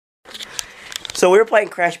So we were playing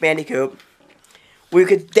Crash Bandicoot.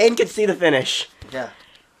 Dane could see the finish. Yeah.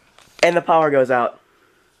 And the power goes out.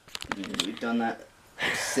 We've done that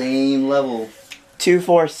same level. 2,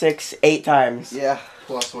 4, 6, 8 times. Yeah.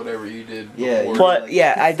 Plus whatever you did before. Yeah. But like,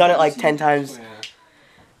 yeah, I've done it like 10 times. Yeah.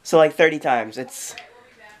 So like 30 times. It's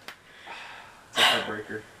It's a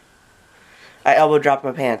heartbreaker. I elbow dropped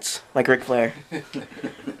my pants like Ric Flair.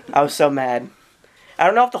 I was so mad. I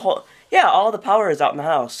don't know if all the power is out in the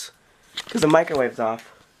house. Because the microwave's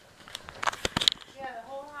off. Yeah, the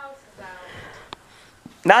whole house is out.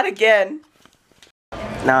 Not again.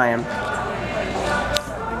 Now I am.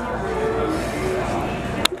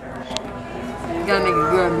 You gotta make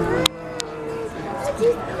it good.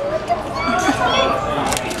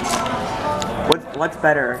 What's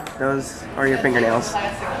better, those or your fingernails?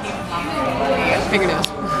 Fingernails.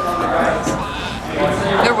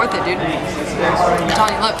 They're worth it, dude. I'm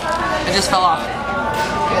telling you, look, it just fell off.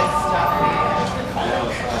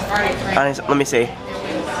 Honestly, let me see.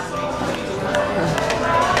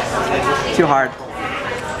 Too hard.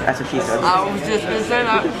 That's what she said. I was just gonna say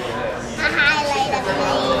that.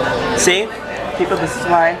 See? People, this is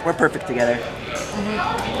why we're perfect together.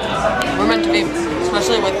 We're meant to be,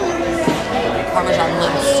 especially with Parmesan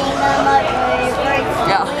lips.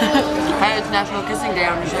 Yeah. Hey, it's National Kissing Day,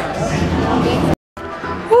 I'm sure.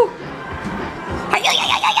 Woo!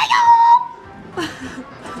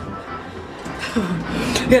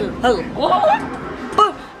 Hello.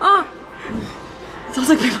 Sounds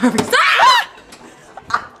like my Barbie.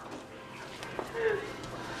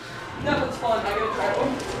 That was fun. I gotta try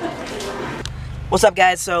one. What's up,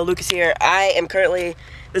 guys? So Lucas here. I am currently.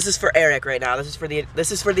 This is for Eric right now. This is for the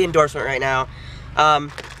endorsement right now.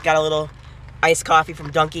 Got a little iced coffee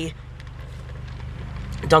from Dunkin'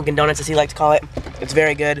 Donuts, as he likes to call it. It's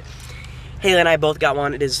very good. Haley and I both got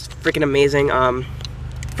one. It is freaking amazing.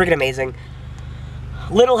 Freaking amazing.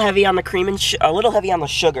 Little heavy on the cream and a little heavy on the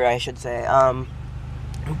sugar, I should say.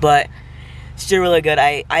 But still really good.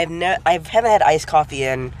 I haven't had iced coffee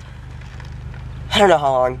in I don't know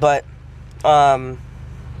how long, but yeah,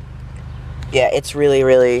 it's really,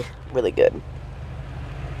 really, really good.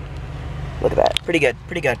 Look at that. Pretty good.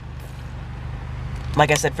 Pretty good.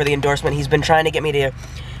 Like I said, for the endorsement, he's been trying to get me to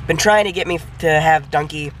have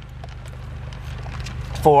Dunkin'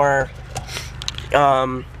 for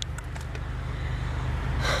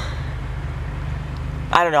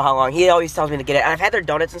I don't know how long. He always tells me to get it. I've had their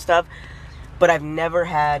donuts and stuff, but I've never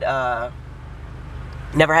had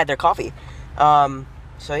their coffee.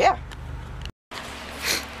 So yeah.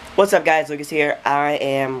 What's up, guys? Lucas here. I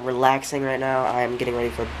am relaxing right now. I am getting ready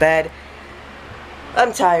for bed.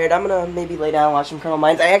 I'm tired. I'm gonna maybe lay down and watch some Criminal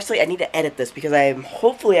Minds. I need to edit this because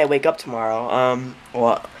hopefully I wake up tomorrow.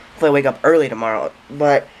 Well, hopefully I wake up early tomorrow.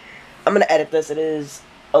 But I'm gonna edit this. It is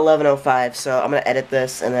 11:05, so I'm gonna edit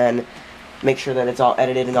this and then make sure that it's all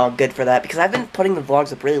edited and all good for that, because I've been putting the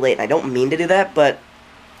vlogs up really late and I don't mean to do that, but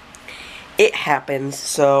it happens.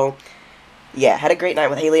 So yeah, had a great night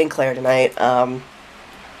with Haley and Claire tonight.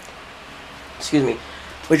 Excuse me.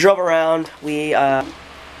 We drove around. We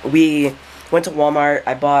went to Walmart.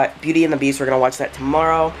 I bought Beauty and the Beast. We're gonna watch that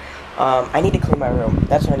tomorrow. I need to clean my room.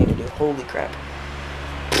 That's what I need to do. Holy crap.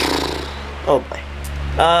 Oh boy.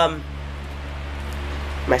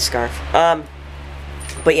 My scarf.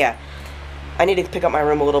 But yeah, I need to pick up my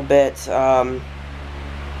room a little bit for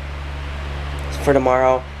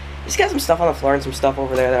tomorrow. Just got some stuff on the floor and some stuff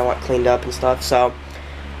over there that I want cleaned up and stuff. So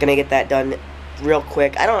gonna get that done real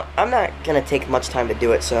quick. I'm not gonna take much time to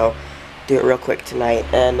do it, so do it real quick tonight.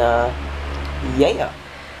 And yeah.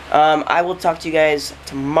 I will talk to you guys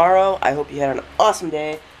tomorrow. I hope you had an awesome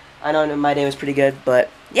day. I know my day was pretty good,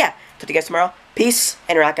 but yeah. Talk to you guys tomorrow. Peace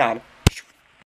and rock on.